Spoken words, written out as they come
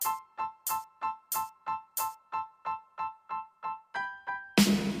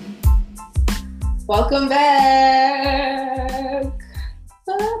Welcome back.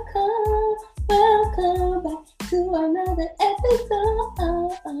 Welcome back to another episode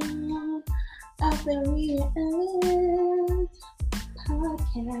of the Rhea and Liz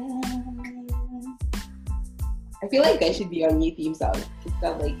podcast. I feel like that should be our new theme song. It's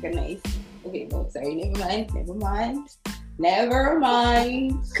got like a nice. Okay, no, sorry, never mind.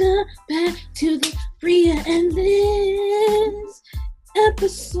 Come back to the Rhea and Liz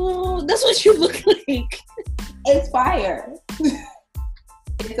episode. That's what you look like. It's fire.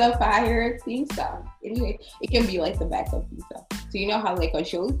 It's a fire theme song. Anyway, it can be like the backup theme song. So you know how like on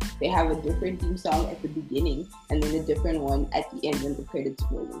shows, they have a different theme song at the beginning and then a different one at the end when the credits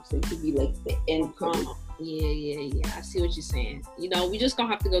roll. So it could be like the end credits. Yeah. I see what you're saying. You know, we just gonna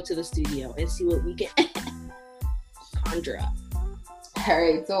have to go to the studio and see what we can conjure up. All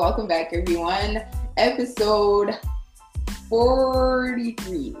right, so welcome back, everyone. Episode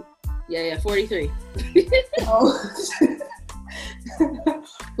 43. Yeah, 43.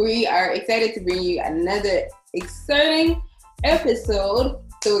 We are excited to bring you another exciting episode.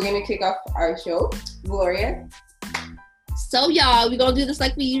 So we're gonna kick off our show. Gloria. So y'all, we're gonna do this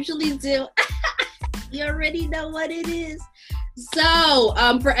like we usually do. You already know what it is. So,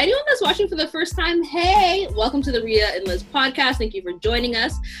 for anyone that's watching for the first time, hey, welcome to the Rhea and Liz podcast. Thank you for joining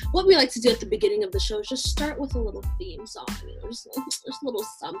us. What we like to do at the beginning of the show is just start with a little theme song, just a little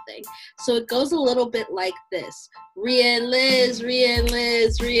something. So it goes a little bit like this: Rhea and Liz, Rhea and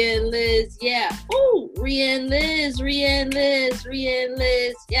Liz, Rhea and Liz, yeah. Ooh, Rhea and Liz, Rhea and Liz, Rhea and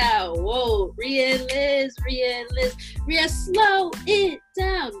Liz, yeah. Whoa, Rhea and Liz, Rhea and Liz, Rhea, slow it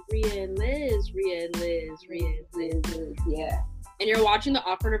down. Rhea and Liz, Rhea and Liz, Rhea and Liz, yeah. And you're watching the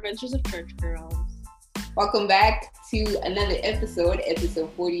Awkward Adventures of Church Girls. Welcome back to another episode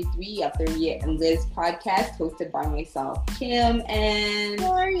 43 of the Rhea and Liz podcast, hosted by myself, Kim, and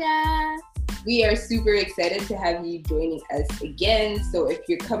Gloria. We are super excited to have you joining us again. So if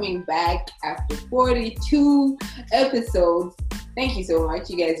you're coming back after 42 episodes, thank you so much.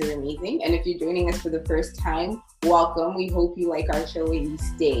 You guys are amazing. And if you're joining us for the first time, welcome. We hope you like our show and you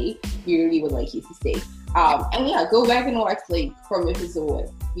stay. We really would like you to stay. And yeah, go back and watch like from episode 1.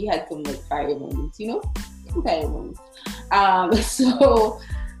 We had some like fire moments, some fire moments.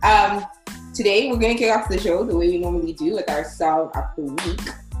 Today we're gonna kick off the show the way we normally do with our song of the week.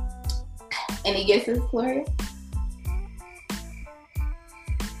 Any guesses, Gloria?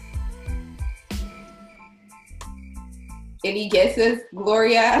 Any guesses,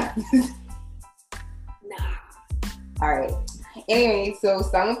 Gloria? Nah. All right. Anyway, so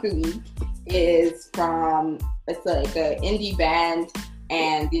song of the week is from, it's like an indie band,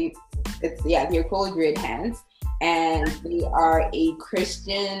 and they're called Red Hands, and they are a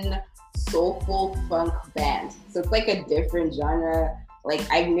Christian soulful funk band. So it's like a different genre. Like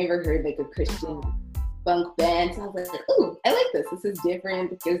I've never heard like a Christian funk band. So I was like, ooh, I like this. This is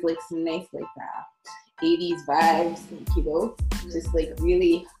different. It gives like some nice like 80s vibes, like, just like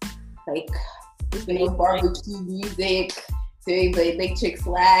really like barbecue music, so like electric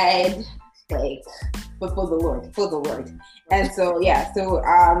slide, like but for the Lord. And so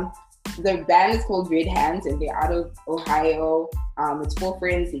the band is called Red Hands, and they're out of Ohio. It's 4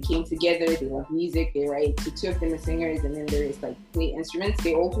 friends. They came together. They love music. They write. So 2 of them are singers, and then there is like play instruments.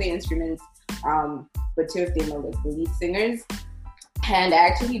 They all play instruments, but 2 of them are like the lead singers. And I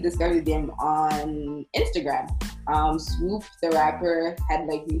actually discovered them on Instagram. Swoop, the rapper, had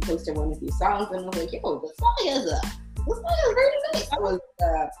like reposted one of these songs, and I was like, yo, this song is very nice.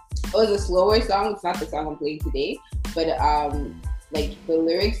 It was a slower song. It's not the song I'm playing today, but like the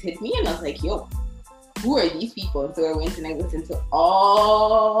lyrics hit me, and I was like, yo, who are these people? And so I went and I listened to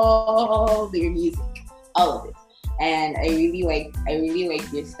all their music, all of it, and I really like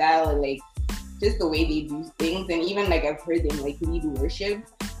their style and like just the way they do things. And even like I've heard them like lead worship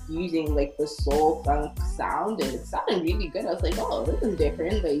using like the soul funk sound, and it sounded really good. I was like, oh, this is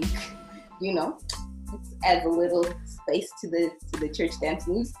different. Like, it adds a little spice to the church dance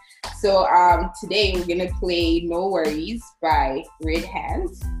moves. So today we're gonna play No Worries by Red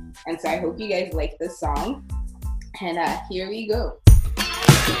Hands, and so I hope you guys like this song, and here we go.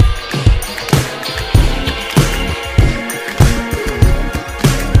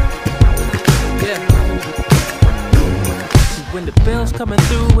 When the bills coming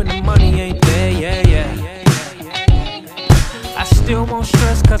through and the money ain't there, yeah. I still won't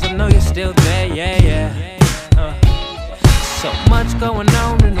stress cause I know you're still there, yeah. So much going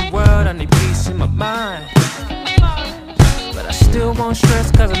on in the world, I need peace in my mind. But I still won't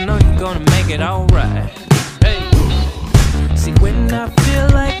stress cause I know you're gonna make it alright. Hey. See, when I feel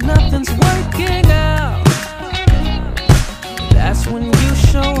like nothing's working out, that's when you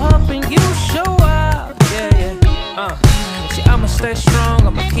show up and you show out.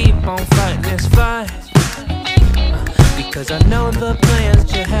 the plans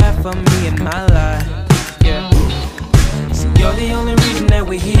that you have for me in my life. Yeah. So you're the only reason that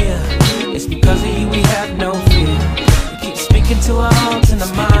we're here. It's because of you we have no fear. We keep speaking to our hearts and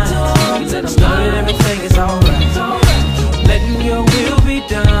our minds. You let us know that everything is alright. Keep letting your will be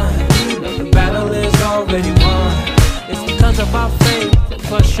done. The battle is already won. It's because of our faith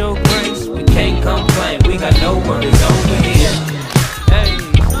plus your grace. We can't complain. We got no worries over here. Hey,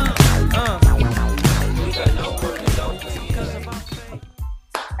 we got no worries over here.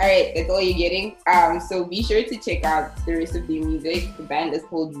 All right, that's all you're getting. So be sure to check out the rest of the music. The band is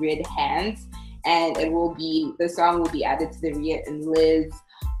called Red Hands, and the song will be added to the Ria and Liz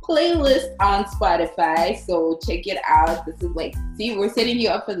playlist on Spotify. So check it out. This is see, we're setting you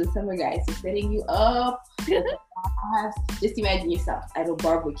up for the summer, guys. We're setting you up. Just imagine yourself at a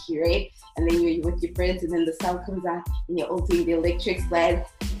barbecue, right? And then you're with your friends, and then the song comes on, and you're all doing the electric slide,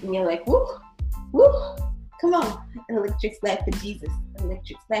 and you're like, woo, woo, come on, an electric slide for Jesus,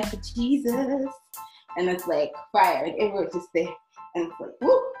 electric slide for Jesus, and it's like fire, and everyone's just there, and it's like,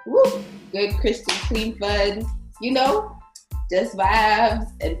 woo, woo, good Christian clean fun, just vibes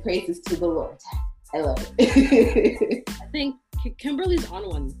and praises to the Lord. I love it. I think Kimberly's on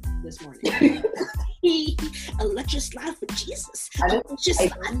one this morning. Electric slide for Jesus. I don't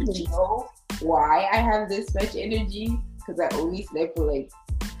know why I have this much energy, because I only slept for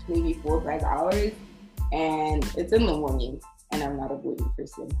maybe 4 or 5 hours, and it's in the morning, and I'm not a morning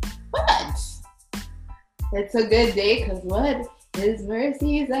person. But it's a good day, because what? His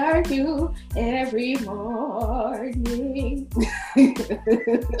mercies are new every morning.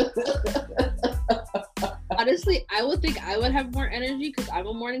 Honestly, I would think I would have more energy because I'm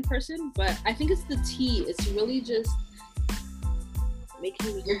a morning person, but I think it's the tea. It's really just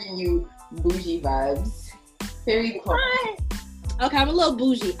making me giving you bougie vibes. Very cool. Okay, I'm a little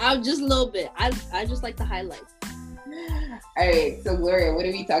bougie. I'm just a little bit. I just like the highlights. All right, so Gloria, what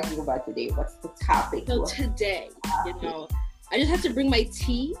are we talking about today? What's the topic? So today, I just have to bring my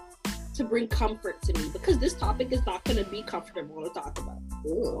tea to bring comfort to me, because this topic is not going to be comfortable to talk about.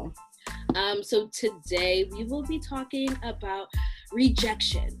 Ooh. So today we will be talking about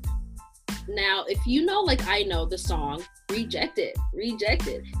rejection. Now, if you know, I know the song Rejected.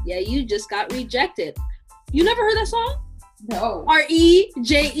 Yeah, you just got rejected. You never heard that song? No.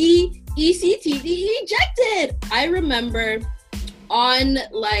 REJECTED, ejected. I remember on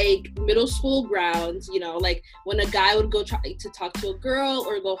middle school grounds, when a guy would go try to talk to a girl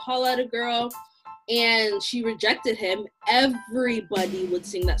or go holler at a girl, and she rejected him, everybody would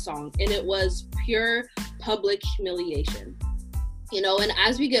sing that song, and it was pure public humiliation. And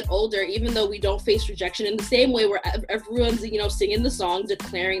as we get older, even though we don't face rejection in the same way where everyone's, singing the song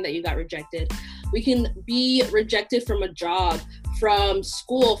declaring that you got rejected, we can be rejected from a job, from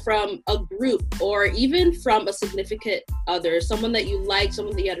school, from a group, or even from a significant other, someone that you like,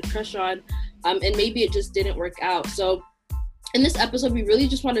 someone that you had a crush on, and maybe it just didn't work out. So in this episode, we really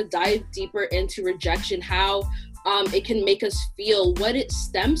just want to dive deeper into rejection, how it can make us feel, what it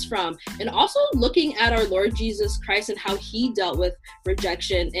stems from, and also looking at our Lord Jesus Christ and how he dealt with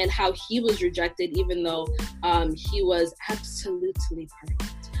rejection and how he was rejected, even though he was absolutely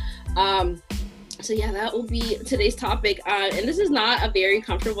perfect. So yeah, that will be today's topic. And this is not a very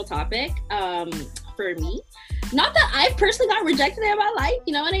comfortable topic for me. Not that I've personally got rejected in my life,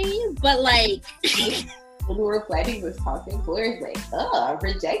 you know what I mean? But when we were planning this topic, Gloria's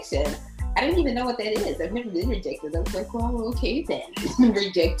rejection. I don't even know what that is. I've never been rejected. I was like, well, okay then.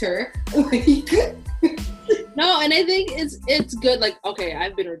 Reject her. No, and I think it's good. Okay,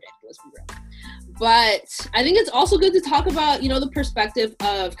 I've been rejected, let's be real. But I think it's also good to talk about, the perspective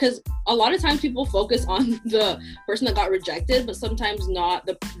of, because a lot of times people focus on the person that got rejected, but sometimes not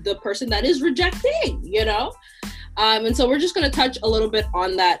the person that is rejecting, And so we're just going to touch a little bit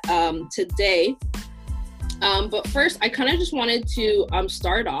on that today. But first, I kind of just wanted to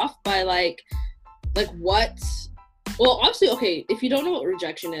start off by what, well, obviously, okay, if you don't know what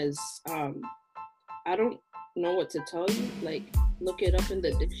rejection is, I don't know what to tell you. Look it up in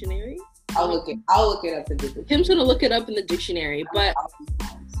the dictionary. I'll look it up in the dictionary. Tim's gonna look it up in the dictionary. But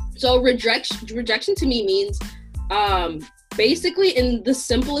so rejection to me means basically, in the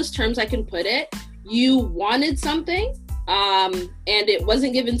simplest terms I can put it, you wanted something and it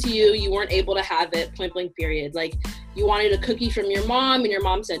wasn't given to you, you weren't able to have it, point blank period. You wanted a cookie from your mom and your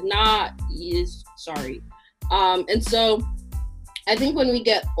mom said nah, sorry. And so I think when we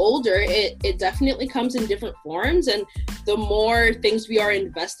get older, it definitely comes in different forms, and the more things we are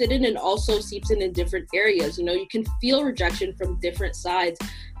invested in, it also seeps in different areas. You can feel rejection from different sides,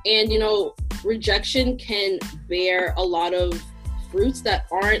 and rejection can bear a lot of fruits that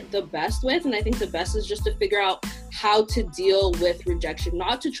aren't the best with, and I think the best is just to figure out how to deal with rejection,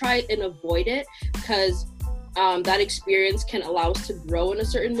 not to try and avoid it, because that experience can allow us to grow in a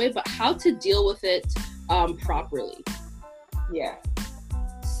certain way, but how to deal with it properly. Yeah.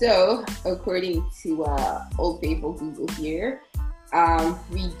 So, according to Old Faithful Google here,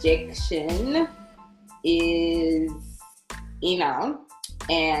 rejection is a noun,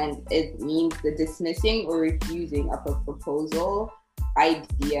 and it means the dismissing or refusing of a proposal,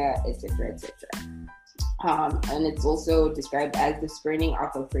 idea, etc., etc. And it's also described as the spurning of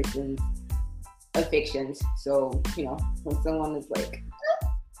a person's affections. So, when someone is like,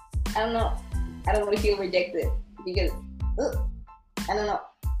 I don't know, I don't want to feel rejected because, I don't know.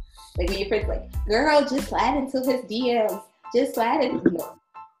 Like when your friend's like, girl, just slide into his DMs. Just slide in. No.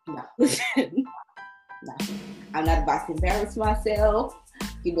 No. I'm not about to embarrass myself.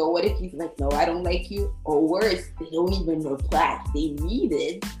 What if he's like, no, I don't like you? Or worse, they don't even reply. They read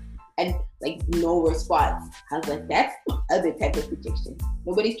it and like no response. I was like, that's other type of rejection.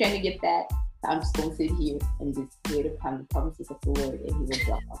 Nobody's trying to get that. So I'm just going to sit here and just wait upon the promises of the Lord, and he will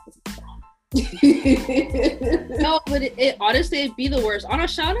drop off of the sky. No, but it honestly, it'd be the worst. On a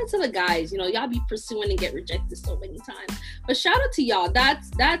shout out to the guys, y'all be pursuing and get rejected so many times. But shout out to y'all.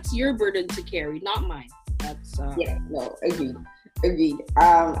 That's your burden to carry, not mine. That's yeah, no, agreed.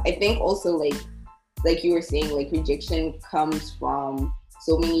 I think also like you were saying, like rejection comes from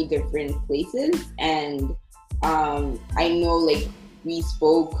so many different places, and I know like we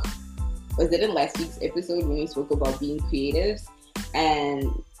spoke, was it in last week's episode when we spoke about being creatives,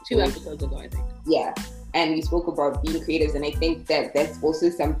 and 2 episodes ago, I think. Yeah, and we spoke about being creatives, and I think that that's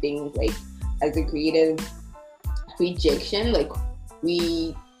also something like as a creative, rejection, like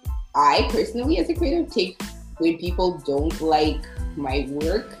I personally as a creative take when people don't like my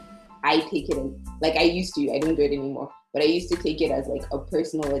work, I take it as, like I used to, I don't do it anymore, but I used to take it as like a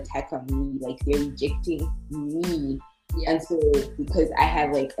personal attack on me, like they're rejecting me. Yeah. And so because I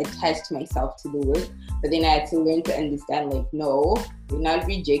had like attached myself to the work, but then I had to learn to understand like, no, they're not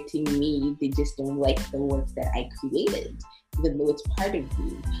rejecting me, they just don't like the work that I created, even though it's part of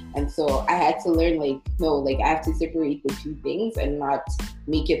me. And so I had to learn like, no, like I have to separate the two things and not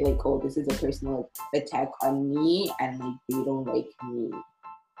make it like, oh, this is a personal attack on me and like they don't like me.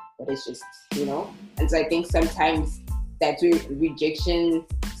 But it's just, and so I think sometimes that's where rejection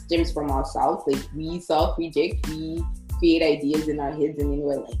stems from ourselves. Like we self-reject, we create ideas in our heads, and then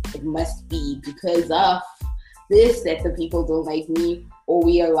we're like, it must be because of this that the people don't like me, or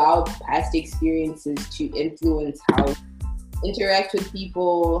we allow past experiences to influence how we interact with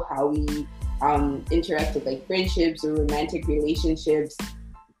people, how we interact with like friendships or romantic relationships.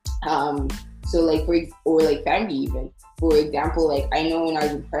 So like or like family even. For example, like I know when I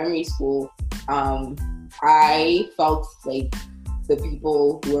was in primary school, I felt like the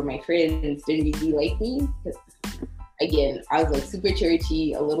people who were my friends didn't really like me. Again, I was like super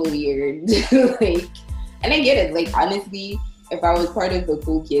churchy, a little weird, like, and I get it. Like honestly, if I was part of the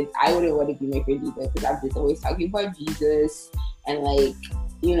cool kids, I wouldn't want to be my friend either, because I'm just always talking about Jesus and like,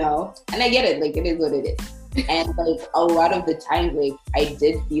 and I get it. Like it is what it is. And like a lot of the times, like I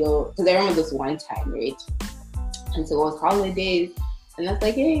did feel, because I remember this one time, right? And so it was holidays, and I was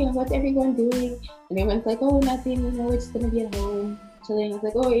like, hey, what's everyone doing? And everyone's like, oh, nothing, we're just gonna be at home chilling. I was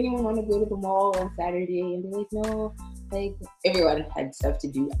like, oh, anyone want to go to the mall on Saturday? And they're like, no, like everyone had stuff to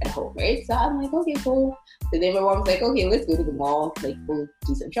do at home, right? So I'm like, okay, cool. So then my mom's like, okay, let's go to the mall, like we'll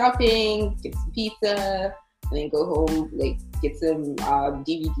do some shopping, get some pizza, and then go home, like get some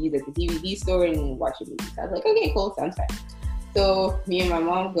DVDs at the DVD store and watch a movie. So I was like, okay, cool, sounds fine. So me and my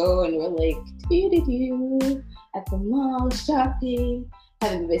mom go, and we're like, at the mall shopping,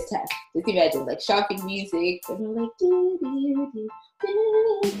 having the best time. Just imagine like shopping music, and we're like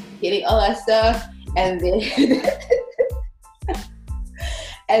getting all that stuff, and then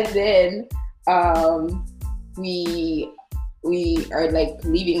we are like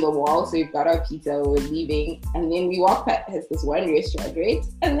leaving the mall, so we've got our pizza, we're leaving, and then we walk past this one restaurant, right?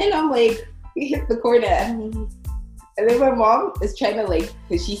 And then I'm like, we hit the corner, and then my mom is trying to like,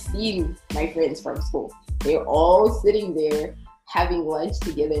 because she's seen my friends from school, they're all sitting there having lunch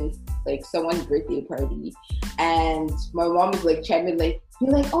together in like someone's birthday party, and my mom is like trying to like,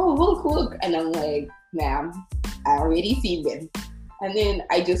 you're like, oh, we'll cook, and I'm like, ma'am, I already seen them. And then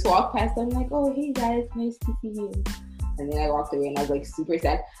I just walked past them like, oh, hey guys, nice to see you. And then I walked away, and I was like super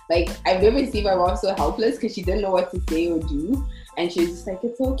sad. Like I've never seen my mom so helpless, because she didn't know what to say or do. And she was just like,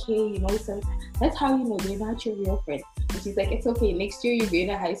 it's okay, so that's how they're not your real friend. And she's like, it's okay, next year you're going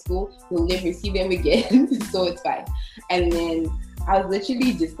to high school, you'll never see them again, so it's fine. And then I was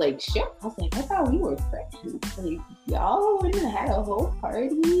literally just like shook. I was like, I thought we were friends. Like y'all wouldn't have had a whole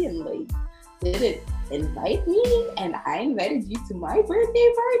party, and like didn't invite me, and I invited you to my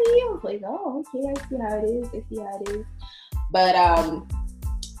birthday party. I was like, oh, okay, I see how it is. But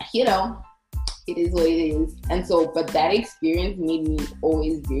you know, it is what it is. And so, but that experience made me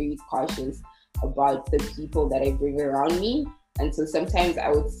always very cautious about the people that I bring around me. And so sometimes I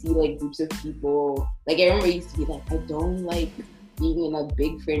would see like groups of people, like I remember I used to be like, I don't like being in a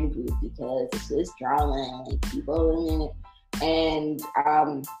big friend group because it's just drama, like people in it. And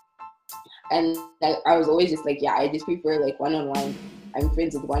I was always just like, yeah, I just prefer like one-on-one. I'm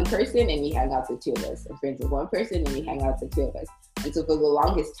friends with one person and we hang out the two of us. I'm friends with one person and we hang out the two of us. And so for the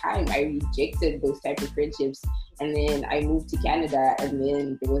longest time, I rejected those type of friendships. And then I moved to Canada, and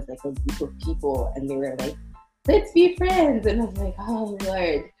then there was like a group of people, and they were like, let's be friends. And I was like, oh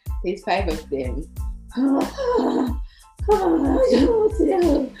Lord, there's 5 of them. I don't know what to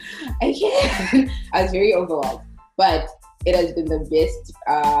do. I can't. I was very overwhelmed. But it has been the best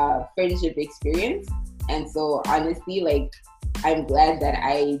friendship experience. And so honestly, like, I'm glad that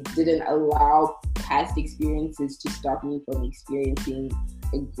I didn't allow past experiences to stop me from experiencing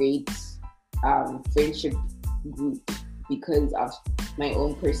a great friendship group because of my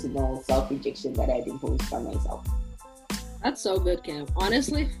own personal self-rejection that I'd imposed on myself. That's so good, Kim.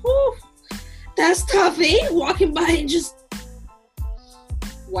 Honestly, whew, that's tough, eh? Walking by and just...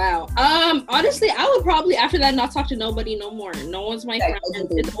 Wow. Honestly, I would probably after that not talk to nobody no more. No one's my friend.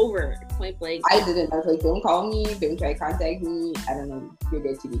 It's over. Point blank. I didn't. I was like, don't call me. Don't try to contact me. I don't know. You're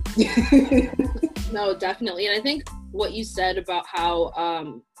dead to me. No, definitely. And I think what you said about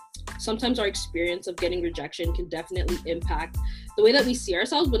how sometimes our experience of getting rejection can definitely impact the way that we see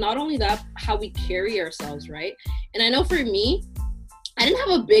ourselves, but not only that, how we carry ourselves, right? And I know for me, I didn't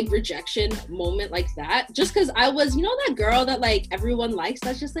have a big rejection moment like that, just because I was, you know, that girl that like everyone likes,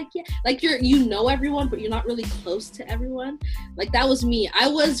 that's just like, yeah, like you know everyone, but you're not really close to everyone. Like that was me. I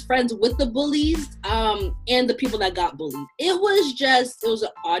was friends with the bullies and the people that got bullied. It was an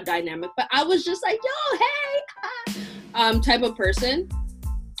odd dynamic, but I was just like, yo, hey, type of person.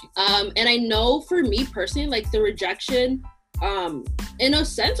 And I know for me personally, like the rejection, in a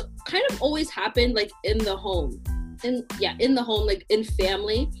sense, kind of always happened like in the home. In the home, like in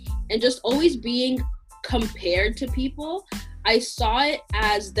family, and just always being compared to people. I saw it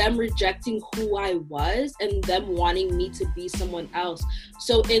as them rejecting who I was and them wanting me to be someone else.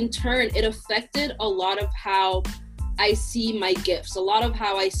 So in turn, it affected a lot of how I see my gifts, a lot of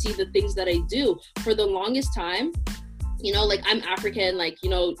how I see the things that I do. For the longest time, you know, like I'm African, like,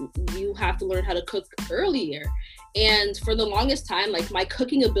 you know, you have to learn how to cook earlier. And for the longest time, like my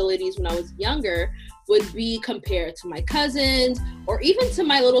cooking abilities when I was younger would be compared to my cousins or even to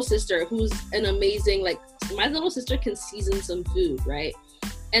my little sister, who's an amazing, like my little sister can season some food, right?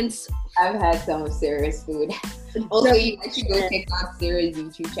 And I've had some of Sarah's food. Also, you should go check out Sarah's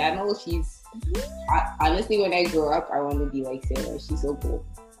YouTube channel. She's honestly, when I grow up, I want to be like Sarah. She's so cool,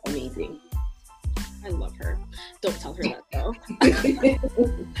 amazing. I love her. Don't tell her that though.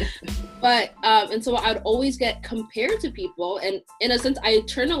 But and so I'd always get compared to people, and in a sense I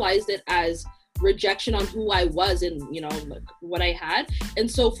internalized it as rejection on who I was and, you know, like what I had. And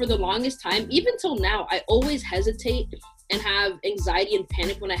so for the longest time, even till now, I always hesitate and have anxiety and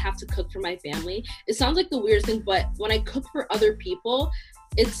panic when I have to cook for my family. It sounds like the weirdest thing, but when I cook for other people,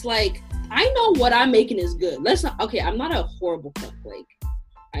 it's like I know what I'm making is good. I'm not a horrible cook. Like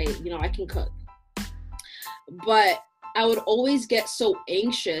I can cook. But I would always get so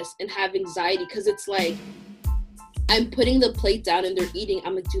anxious and have anxiety because it's like I'm putting the plate down and they're eating.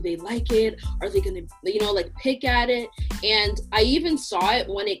 I'm like, do they like it? Are they gonna, you know, like pick at it? And I even saw it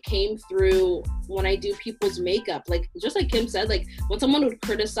when it came through when I do people's makeup. Like, just like Kim said, like when someone would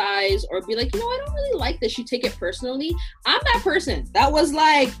criticize or be like, you know, I don't really like this, you take it personally. I'm that person that was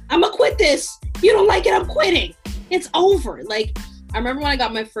like, I'm gonna quit this. You don't like it, I'm quitting. It's over. Like, I remember when I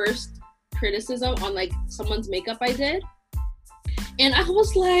got my first criticism on like someone's makeup I did, and I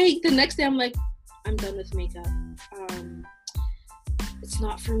was like, the next day I'm like, I'm done with makeup. It's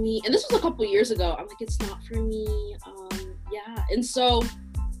not for me. And this was a couple years ago. I'm like, it's not for me. Yeah. And so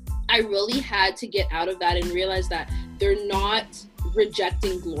I really had to get out of that and realize that they're not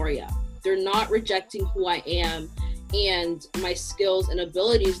rejecting Gloria. They're not rejecting who I am and my skills and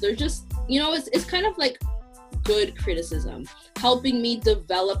abilities. They're just, you know, it's kind of like good criticism, helping me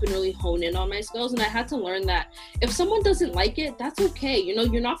develop and really hone in on my skills. And I had to learn that if someone doesn't like it, that's okay. You know,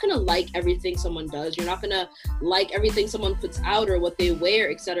 you're not going to like everything someone does. You're not going to like everything someone puts out or what they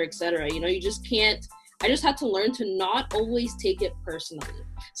wear, et cetera, et cetera. You know, you just can't. I just had to learn to not always take it personally.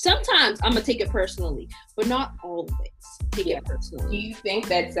 Sometimes I'm going to take it personally, but not always take it personally. Do you think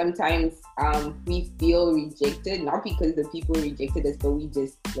that sometimes we feel rejected, not because the people rejected us, but we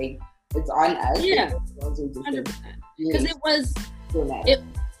just like it's on us. Yeah, 100%. Because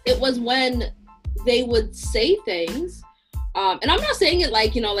it was when they would say things, and I'm not saying it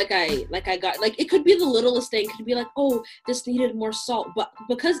like, you know, like I got, like, it could be the littlest thing. It could be like, oh, this needed more salt. But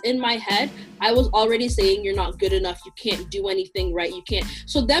because in my head, I was already saying you're not good enough. You can't do anything right. You can't.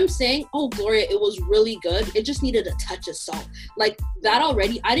 So them saying, oh, Gloria, it was really good. It just needed a touch of salt. Like that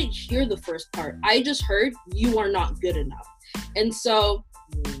already, I didn't hear the first part. I just heard you are not good enough. And so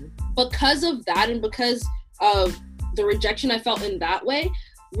because of that, and because of the rejection I felt in that way,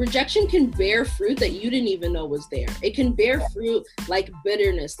 rejection can bear fruit that you didn't even know was there. It can bear fruit like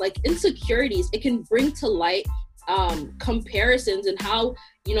bitterness, like insecurities. It can bring to light comparisons and how,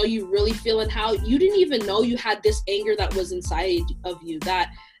 you know, you really feel and how you didn't even know you had this anger that was inside of you, that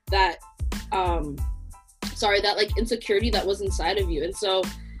like insecurity that was inside of you. And so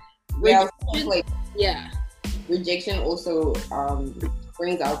rejection also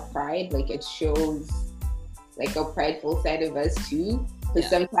brings out pride. Like it shows like a prideful side of us too. But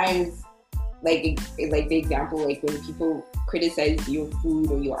sometimes, like the example, like when people criticize your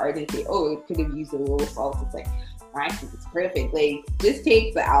food or your art and say, oh, it could have used a little salt, it's like, I think it's perfect. Like, just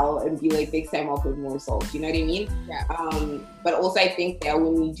take the L and be like, next time I'll put more salt. You know what I mean? Yeah. But also I think that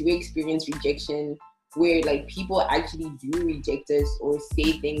when we do experience rejection, where like people actually do reject us or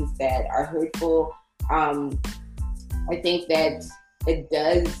say things that are hurtful, I think that it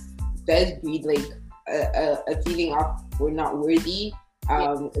does breed like a feeling of we're not worthy.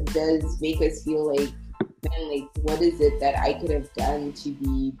 It does make us feel like, man, like, what is it that I could have done to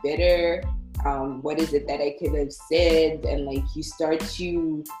be better? What is it that I could have said? And like, you start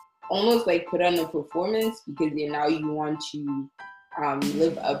to almost like put on a performance because now you want to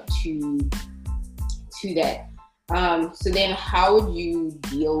live up to that. So then how would you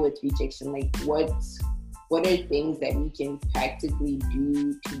deal with rejection? Like, what are things that we can practically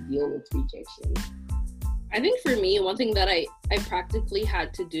do to deal with rejection? I think for me, one thing that I practically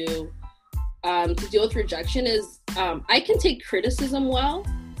had to do to deal with rejection is I can take criticism well,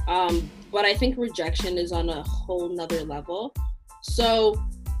 but I think rejection is on a whole nother level. So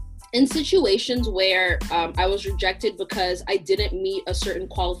in situations where I was rejected because I didn't meet a certain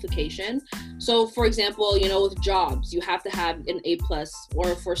qualification. So for example, you know, with jobs, you have to have an A+,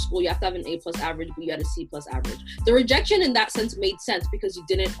 or for school, you have to have an A+ average, but you had a C+ average. The rejection in that sense made sense because you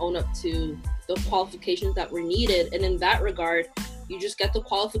didn't own up to the qualifications that were needed. And in that regard, you just get the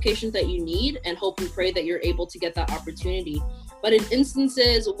qualifications that you need and hope and pray that you're able to get that opportunity. But in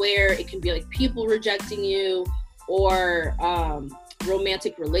instances where it can be like people rejecting you, or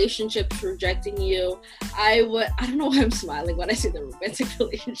romantic relationships rejecting you, I don't know why I'm smiling when I say the romantic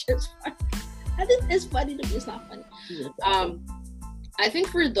relationships part. I think it's funny to me, it's not funny. I think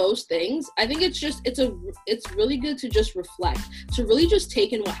for those things, I think it's really good to just reflect, to really just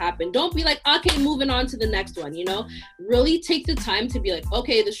take in what happened. Don't be like, okay, moving on to the next one, you know? Really take the time to be like,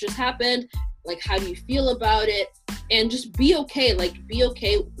 okay, this just happened. Like, how do you feel about it? And just be okay, like be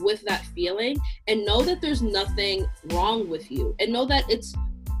okay with that feeling, and know that there's nothing wrong with you, and know that it's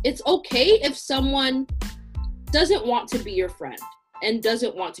okay if someone doesn't want to be your friend and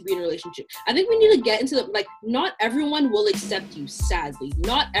doesn't want to be in a relationship. I think we need to get into the, like, not everyone will accept you, sadly.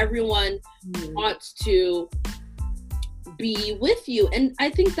 Not everyone wants to be with you, and I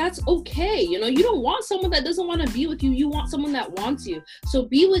think that's okay. You know, you don't want someone that doesn't want to be with you. You want someone that wants you. So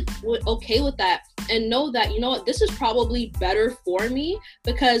be okay with that, and know that, you know what, this is probably better for me,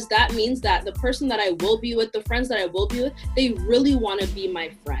 because that means that the person that I will be with, the friends that I will be with, they really want to be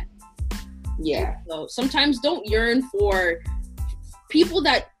my friend. Yeah. So sometimes don't yearn for people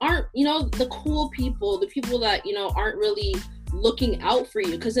that aren't, you know, the cool people, the people that, you know, aren't really looking out for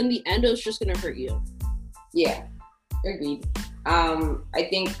you, because in the end, it's just going to hurt you. Yeah. Agreed. I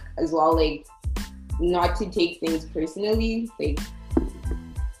think as well, like, not to take things personally, like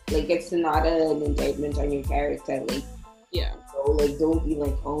it's not an indictment on your character, like, yeah. So, like, don't be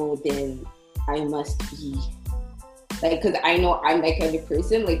like, oh, then I must be, like, because I know I'm that kind of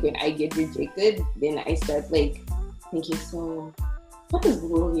person. Like, when I get rejected, then I start like thinking, so what does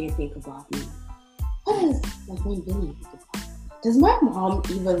Gloria think about me? What does my friend Vinny think about me? Does my mom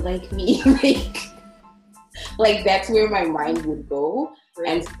even like me? Like that's where my mind would go. Right.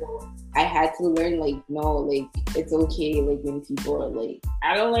 And so I had to learn, like, no, like, it's okay, like, when people are like,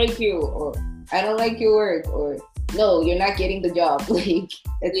 I don't like you, or I don't like your work, or no, you're not getting the job. Like,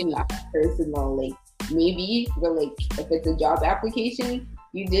 it's not personal. Like, maybe, but like, if it's a job application,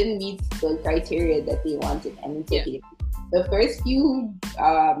 you didn't meet the criteria that they wanted, and it's okay. The first few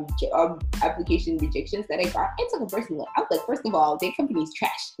job application rejections that I got, I took a personal. I was like, first of all, their company's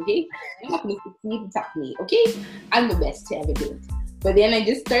trash, okay? They're not going to succeed to talk to me, okay? I'm the best to ever do it. But then I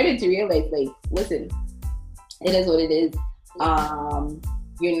just started to realize, like, listen, it is what it is.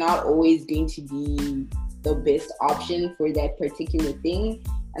 You're not always going to be the best option for that particular thing.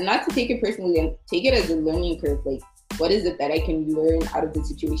 And not to take it personally, and take it as a learning curve. Like, what is it that I can learn out of the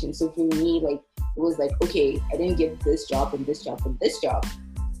situation? So for me, like, it was like, okay, I didn't get this job and this job and this job.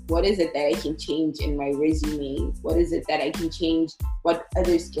 What is it that I can change in my resume? What is it that I can change? What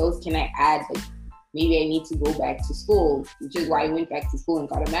other skills can I add? Like, maybe I need to go back to school, which is why I went back to school and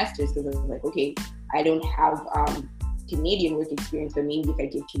got a master's, because I was like, okay, I don't have Canadian work experience, but maybe if I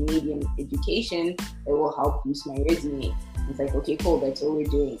get Canadian education, it will help boost my resume. It's like, okay, cool, that's what we're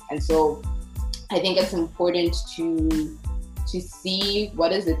doing. And so I think it's important to see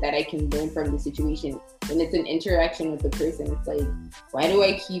what is it that I can learn from the situation. When it's an interaction with the person, it's like, why do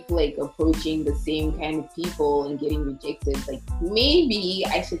I keep like approaching the same kind of people and getting rejected? Like, maybe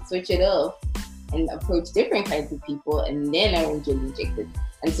I should switch it up and approach different kinds of people, and then I won't get rejected.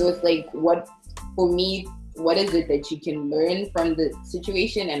 And so it's like, what is it that you can learn from the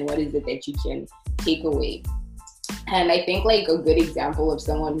situation, and what is it that you can take away? And I think like a good example of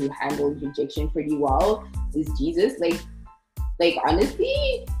someone who handled rejection pretty well is Jesus. Like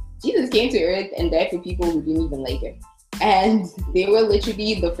honestly, Jesus came to earth and died for people who didn't even like him. And they were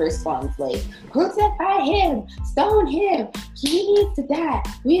literally the first ones, like, crucify him, stone him, he needs to die,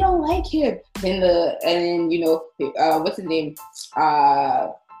 we don't like him. And then you know, what's his name?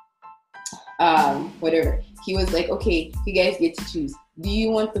 Whatever. He was like, okay, you guys get to choose. Do you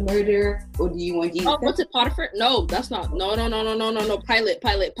want the murderer or do you want Jesus? Oh, what's it, Potiphar? No, that's not. No. Pilate.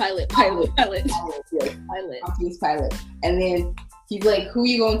 Yes. Pilate. And then he's like, who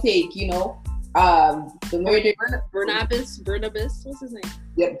you gonna take? You know, the murderer. Barnabas. What's his name?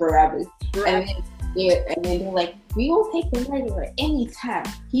 Yep, Barabbas. And then they're like, we will take the murderer anytime.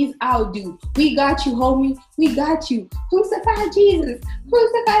 He's our dude. We got you, homie. We got you. Crucify Jesus.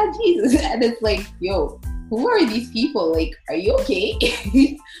 And it's like, yo, who are these people? Like, are you okay?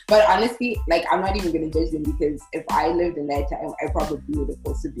 But honestly, like, I'm not even gonna judge them, because if I lived in that time, I probably would have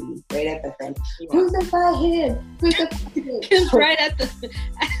also been right at the front. Yeah. Crucify him. Right at the.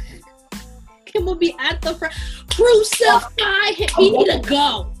 Kim will be at the front. Crucify him. He need to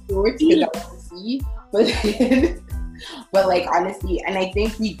go. But like, honestly, and I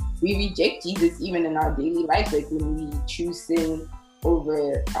think we reject Jesus even in our daily life. Like, when we choose sin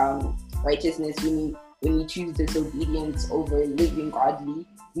over righteousness, when we choose disobedience over living godly,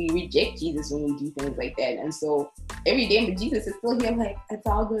 we reject Jesus when we do things like that. And so every day, but Jesus is still here, like, it's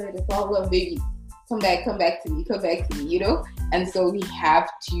all good, baby. Come back to me, you know? And so we have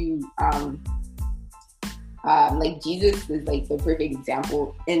to, like, Jesus is like the perfect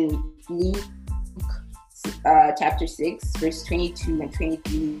example. In Luke chapter 6, verse 22 and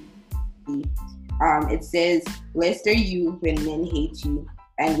 23, it says, blessed are you when men hate you,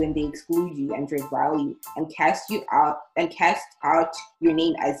 and when they exclude you and revile you, and cast out your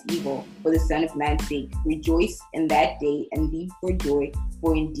name as evil for the Son of Man's sake. Rejoice in that day and leap for joy,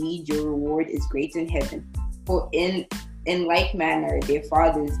 for indeed your reward is great in heaven. For in like manner their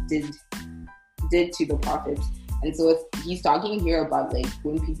fathers did to the prophets. And so he's talking here about, like,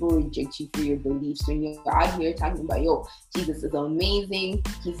 when people reject you for your beliefs, when you're out here talking about, yo, Jesus is amazing,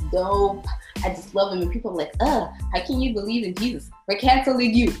 he's dope, I just love him, and people are like, how can you believe in Jesus? We're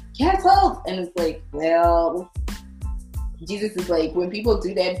canceling you. Canceled! And it's like, well, Jesus is like, when people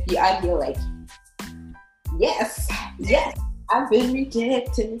do that, be out here like, yes, I've been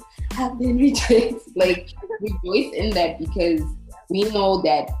rejected. Like, rejoice in that, because we know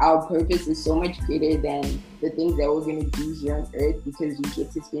that our purpose is so much greater than the things that we're going to do here on earth, because we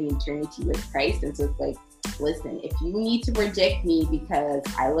get to spend eternity with Christ. And so it's like, listen, if you need to reject me because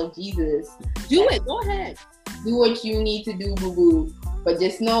I love Jesus, do it. Go ahead. Do what you need to do, boo-boo. But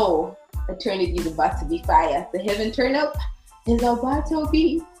just know, eternity is about to be fire. The heaven turn up is about to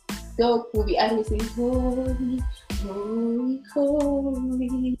be dope. We'll be out here saying, holy, holy,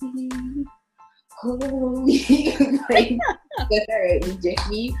 holy. Like, that's all right, reject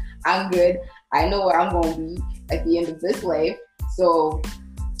me, I'm good. I know where I'm gonna be at the end of this life. So,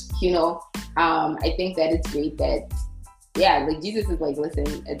 you know, I think that it's great that, yeah, like, Jesus is like,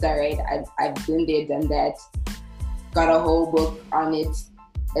 listen, it's all right, I've been there, done that, got a whole book on it.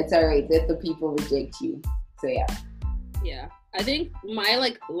 It's all right, let the people reject you. So yeah, I think my,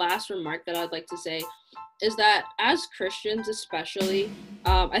 like, last remark that I'd like to say is that as Christians especially,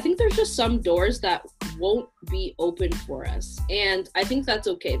 I think there's just some doors that won't be open for us. And I think that's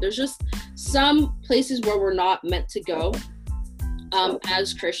okay. There's just some places where we're not meant to go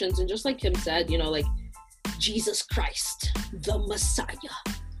as Christians. And just like Kim said, you know, like, Jesus Christ, the Messiah,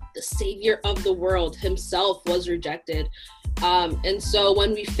 the Savior of the world himself was rejected. And so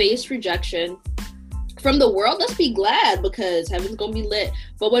when we face rejection from the world, let's be glad, because heaven's gonna be lit.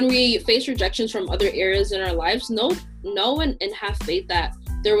 But when we face rejections from other areas in our lives, know and have faith that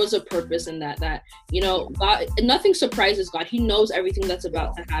there was a purpose in that God, nothing surprises God. He knows everything that's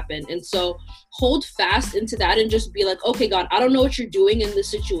about to happen. And so hold fast into that and just be like, okay, God, I don't know what you're doing in this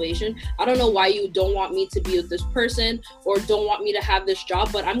situation. I don't know why you don't want me to be with this person or don't want me to have this job,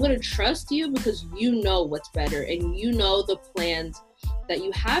 but I'm going to trust you because you know what's better and you know the plans that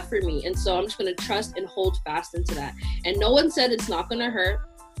you have for me. And so I'm just going to trust and hold fast into that. And no one said it's not going to hurt.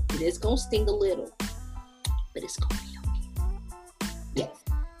 It is going to sting a little, but it's going to be okay. Yes.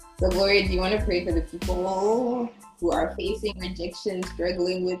 So, Gloria, do you want to pray for the people who are facing rejection,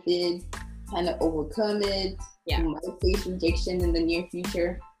 struggling with it, kind of overcome it, who might face rejection in the near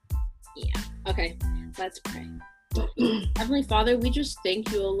future? Yeah. Okay. Let's pray. Heavenly Father, we just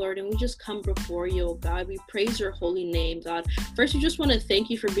thank you, O Lord, and we just come before you, O God. We praise your holy name, God. First, we just want to thank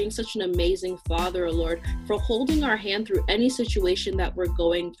you for being such an amazing Father, O Lord, for holding our hand through any situation that we're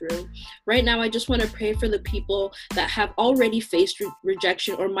going through. Right now, I just want to pray for the people that have already faced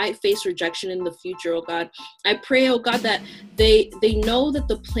rejection or might face rejection in the future, O God. I pray, O God, that they know that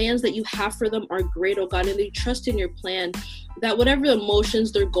the plans that you have for them are great, O God, and they trust in your plan. That whatever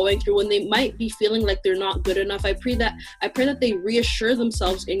emotions they're going through, when they might be feeling like they're not good enough, I pray that they reassure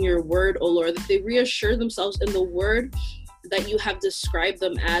themselves in your word, oh Lord, that they reassure themselves in the word that you have described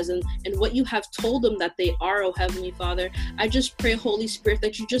them as and what you have told them that they are, oh Heavenly Father. I just pray, Holy Spirit,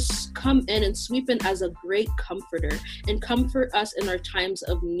 that you just come in and sweep in as a great comforter and comfort us in our times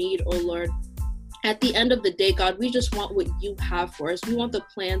of need, oh Lord. At the end of the day, God, we just want what you have for us. We want the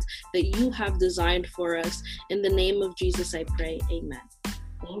plans that you have designed for us. In the name of Jesus, I pray. Amen.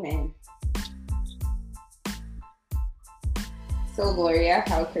 Amen. So, Gloria,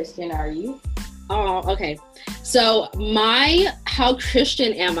 how Christian are you? Oh, okay. So my How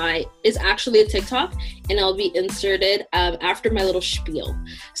Christian Am I is actually a TikTok, and it'll be inserted after my little spiel.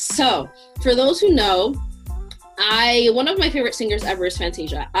 So for those who know, one of my favorite singers ever is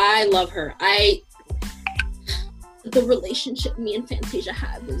Fantasia. I love her. The relationship me and Fantasia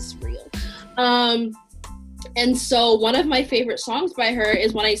have is real. And so one of my favorite songs by her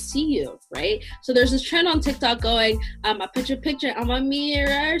is When I See You, right? So there's this trend on TikTok going, I put your picture on my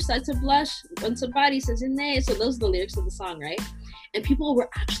mirror, start to blush when somebody says your name. So those are the lyrics of the song, right? And people were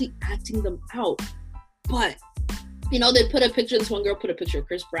actually acting them out. But, they put a picture, this one girl put a picture of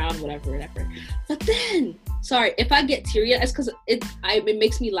Chris Brown, whatever. But then, sorry, if I get teary-eyed, it's because it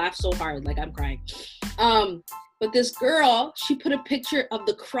makes me laugh so hard, like I'm crying. But this girl, she put a picture of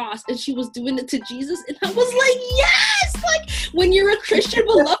the cross and she was doing it to Jesus. And I was like, yes! Like, when you're a Christian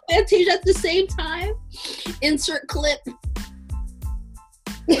but love Fantasia at the same time. Insert clip.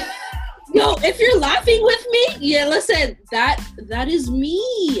 Yo, if you're laughing with me, yeah, listen, that is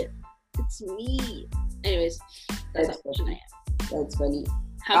me. It's me. Anyways, that's how Christian I am. That's funny.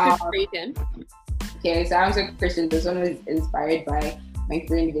 How Christian are you, Ken? Okay, so I'm so Christian. This one was inspired by my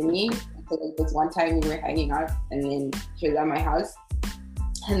friend Vinny. So like this one time we were hanging out, and then she was at my house,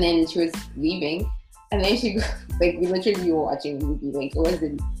 and then she was leaving, and then she we literally were watching a movie. Like, it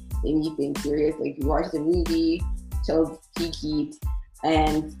wasn't anything serious. Like, we watched a movie, chilled, kikied,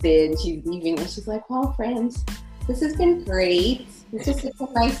 and then she's leaving, and she's like, "Well, friends, this has been great. This is such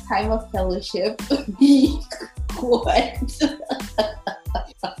a nice time of fellowship." What?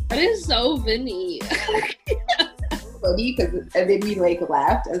 That is so Vinny. Funny, and then we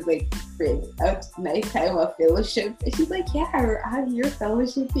laughed. I was like, "Friend, a nice time of fellowship." And she's like, "Yeah, you're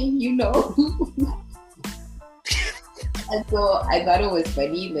fellowshipping, And so I thought it was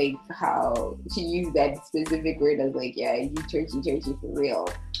funny, how she used that specific word. I was like, "Yeah, you churchy for real."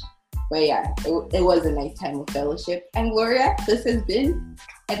 But yeah, it was a nice time of fellowship. And Gloria, this has been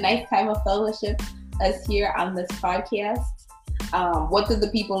a nice time of fellowship us here on this podcast. What do the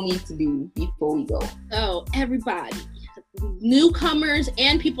people need to do before we go? Oh, everybody, newcomers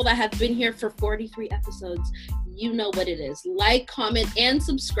and people that have been here for 43 episodes, you know what it is. Like, comment, and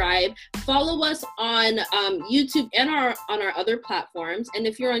subscribe. Follow us on YouTube and on our other platforms. And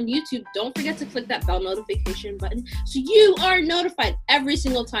if you're on YouTube, don't forget to click that bell notification button so you are notified every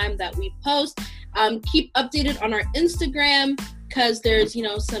single time that we post. Keep updated on our Instagram, because there's,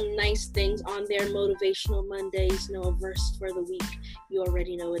 some nice things on there. Motivational Mondays, a verse for the week. You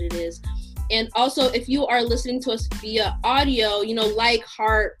already know what it is. And also, if you are listening to us via audio, like,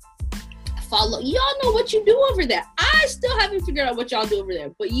 heart, follow. Y'all know what you do over there. I still haven't figured out what y'all do over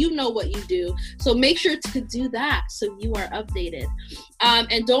there, but you know what you do. So make sure to do that so you are updated.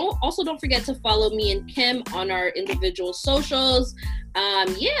 And don't forget to follow me and Kim on our individual socials.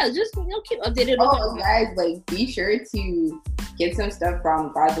 Yeah, just keep updated. Oh, guys, like be sure to get some stuff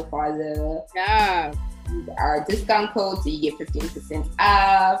from God the Father. Yeah. Our discount code so you get 15%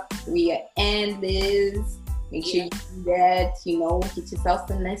 off. We are endless. Make sure you do that. Get yourself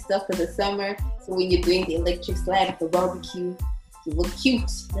some nice stuff for the summer. So when you're doing the electric slide at the barbecue, you look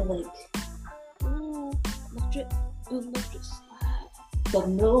cute. You're like, electric slide. So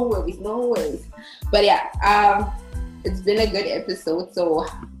no worries. But yeah, it's been a good episode. So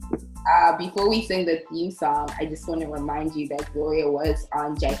before we sing the theme song, I just want to remind you that Gloria was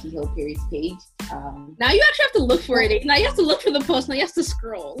on Jackie Hill Perry's page. Now you actually have to look for it. Now you have to look for the post. Now you have to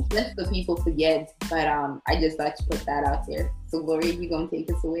scroll. That's the people forget. But I just like to put that out there. So Gloria, you gonna take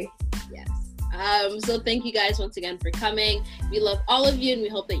us away? Yes. So thank you guys once again for coming. We love all of you and we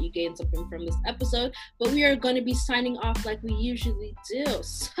hope that you gained something from this episode. But we are going to be signing off like we usually do.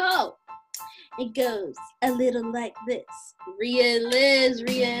 So it goes a little like this. Rhea and Liz,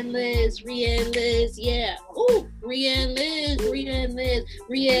 yeah. Ooh, Rhea and Liz,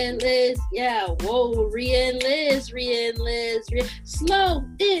 yeah. Whoa, Rhea and Liz. Slow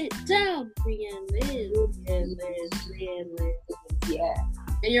it down. Rhea and Liz. Yeah.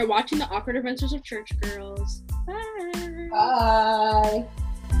 And you're watching The Awkward Adventures of Church Girls. Bye. Bye.